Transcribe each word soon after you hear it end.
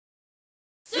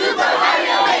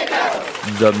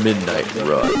The Midnight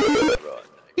Run.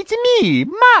 It's me,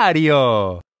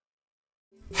 Mario!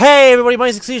 Hey everybody, my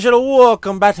name is Xenia.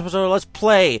 Welcome back to episode of Let's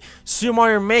Play Super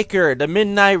Mario Maker, the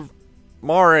Midnight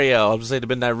Mario. I was gonna say the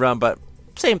Midnight Run, but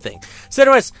same thing. So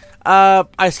anyways,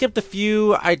 I skipped a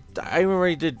few. I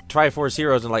already did Triforce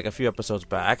Heroes in like a few episodes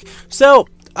back. So,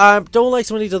 don't like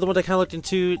some of these other ones I kind of looked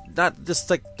into. Not just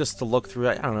like just to look through.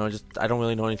 I don't know. I don't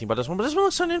really know anything about this one, but this one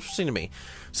looks kind of interesting to me.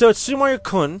 So it's Super Mario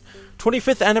Kun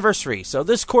 25th anniversary. So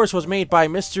this course was made by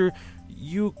Mr.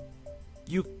 Yukio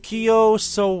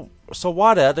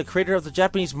Sawada, the creator of the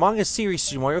Japanese manga series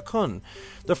Super Mario Kun.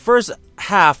 The first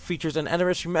half features an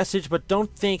anniversary message, but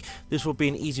don't think this will be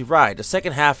an easy ride. The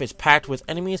second half is packed with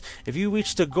enemies. If you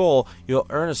reach the goal, you'll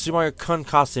earn a Super Mario Kun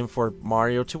costume for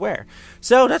Mario to wear.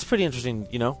 So that's pretty interesting,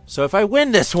 you know. So if I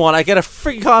win this one, I get a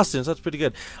free costume. So that's pretty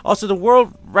good. Also, the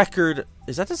world record,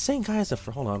 is that the same guy as the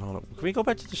hold on. Can we go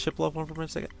back to the ship level one for a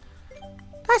second?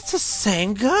 That's the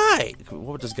same guy.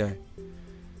 What was this guy?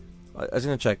 I was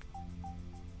gonna check.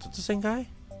 Is it the same guy?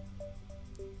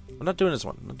 I'm not doing this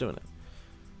one. I'm not doing it.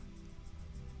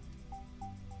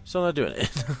 Still not doing it.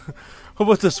 What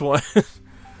about this one?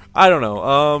 I don't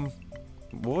know.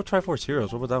 What about Triforce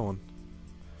Heroes? What about that one?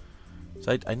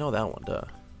 So I know that one, duh.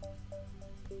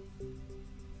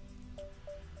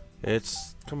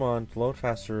 It's, come on, load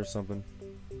faster or something.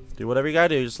 Do whatever you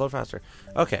gotta do, just load faster.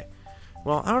 Okay.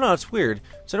 Well, I don't know, it's weird.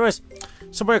 So anyways,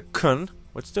 Super Mario Kun,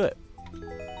 let's do it.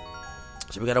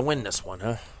 So we gotta win this one,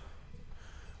 huh?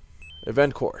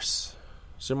 Event course.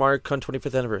 Super Mario Kun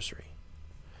 25th anniversary.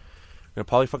 I'm gonna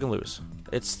probably fucking lose.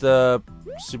 It's the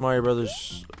Super Mario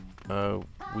Brothers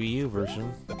Wii U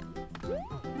version.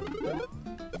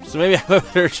 So maybe I have a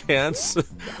better chance.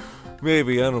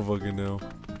 Maybe, I don't fucking know.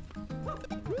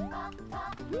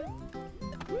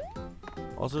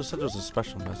 Also it said there was a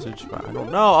special message, but I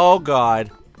don't know. Oh god.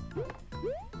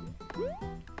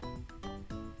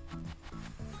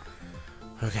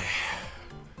 Okay.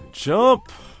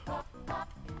 Jump!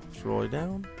 Roll it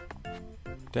down.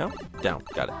 Down? Down.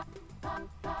 Got it.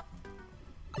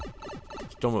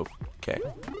 Don't move. Okay.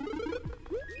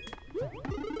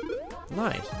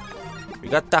 Nice. We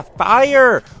got the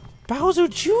fire! Bowser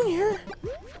Jr.!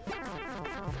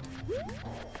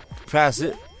 Pass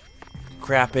it.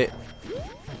 Crap it.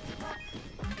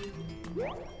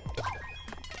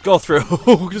 Go through.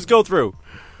 Just go through.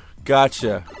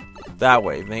 Gotcha. That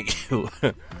way. Thank you.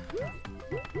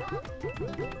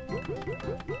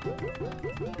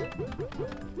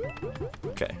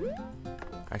 Okay.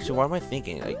 Actually, what am I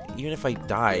thinking? Like, even if I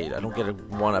died, I don't get a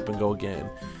 1-up and go again.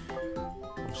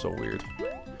 I'm so weird.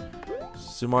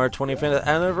 Super Mario 25th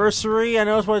anniversary. I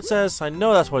know that's what it says. I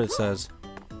know that's what it says.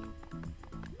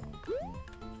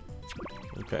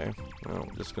 Okay. Well,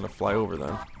 I'm just gonna fly over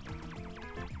then.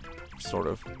 Sort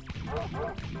of.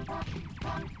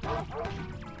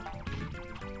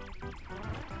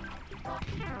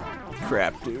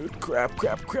 Crap, dude. Crap.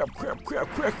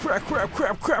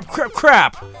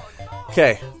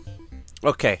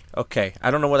 Okay.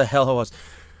 I don't know what the hell it was.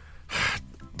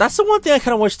 That's the one thing I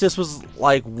kind of wish this was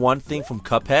like one thing from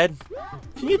Cuphead.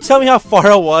 Can you tell me how far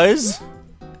it was?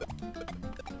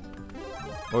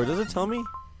 Or does it tell me?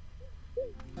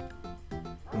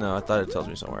 No, I thought it tells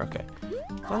me somewhere. Okay.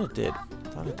 I thought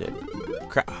it did.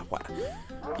 Crap. What?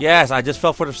 Yes, I just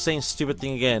fell for the same stupid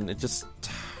thing again. It just...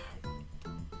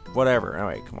 Whatever.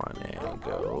 Alright, come on. There you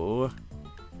go.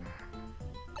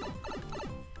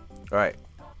 Alright.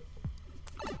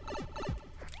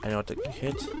 I know what to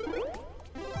hit.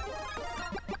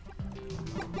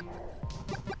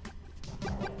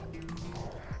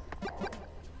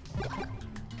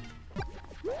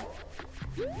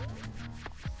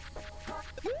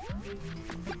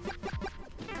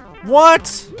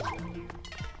 What?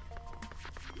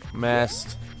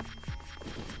 Messed.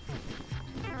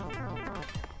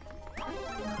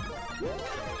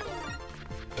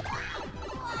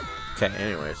 Okay,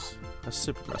 anyways. That's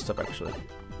super messed up, actually.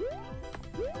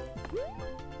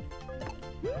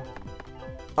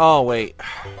 Oh, wait.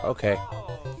 Okay.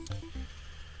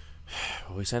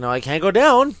 At least I know I can't go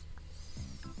down.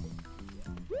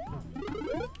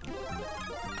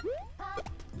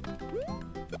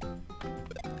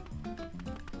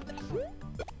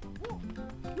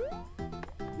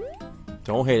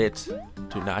 Don't hit it.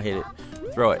 Do not hit it.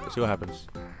 Throw it. See what happens.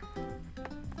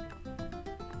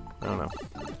 I don't know.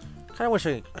 I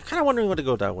kind of wondering what to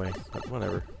go that way, but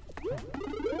whatever.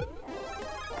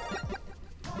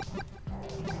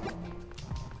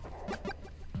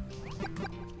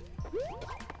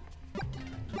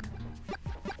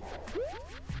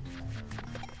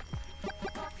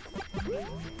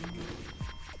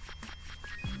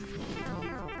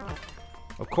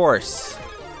 Of course.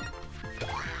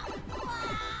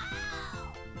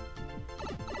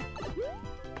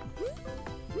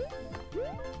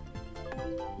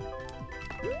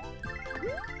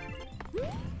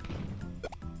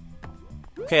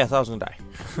 Okay, I thought I was gonna die.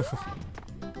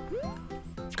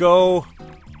 Go.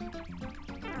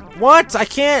 What? I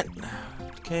can't.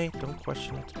 Okay, don't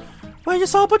question it. Well, I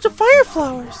just saw a bunch of fire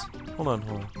flowers. Hold on,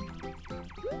 hold on.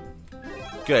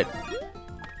 Good.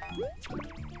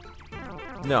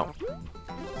 No.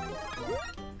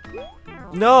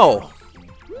 No!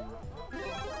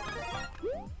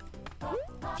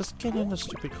 Just get in the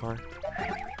stupid car.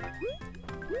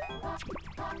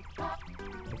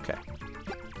 Okay.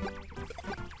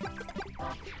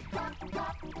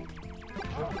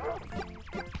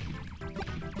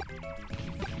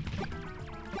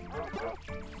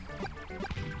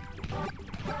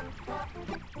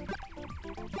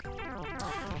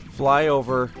 Fly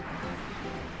over.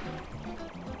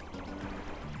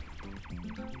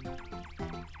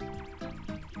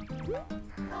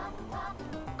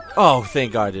 Oh,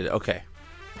 thank God I did it. Okay.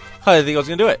 I didn't think I was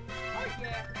going to do it.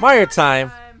 Mario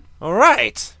time.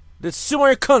 Alright. This Super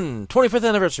Mario Kun 25th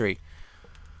anniversary.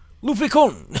 Luffy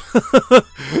Kun.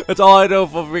 That's all I know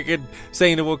for freaking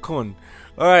saying the word Kun.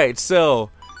 Alright,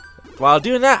 so while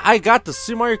doing that, I got the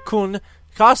Super Mario Kun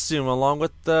costume along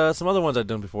with some other ones I've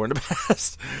done before in the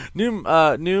past.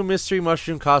 New mystery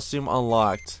mushroom costume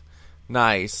unlocked.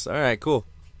 Nice. Alright, cool.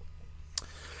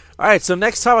 Alright, so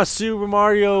next time on Super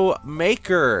Mario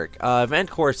Maker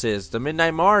event courses, the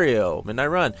Midnight Mario,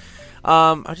 Midnight Run.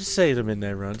 I'll just say the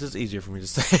Midnight Run. It's just easier for me to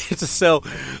say. So,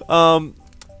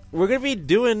 we're going to be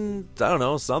doing, I don't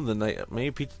know, something. Like,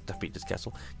 maybe Peach's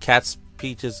Castle. Cat's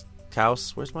Peach's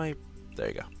House. Where's my, there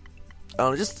you go.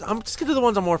 I'm just going to do the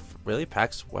ones I'm more, really?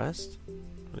 PAX West?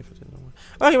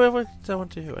 Okay, wait, that one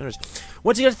too. Anyways,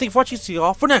 once again, thank you for watching. See you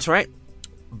all for next, right?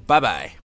 Bye-bye.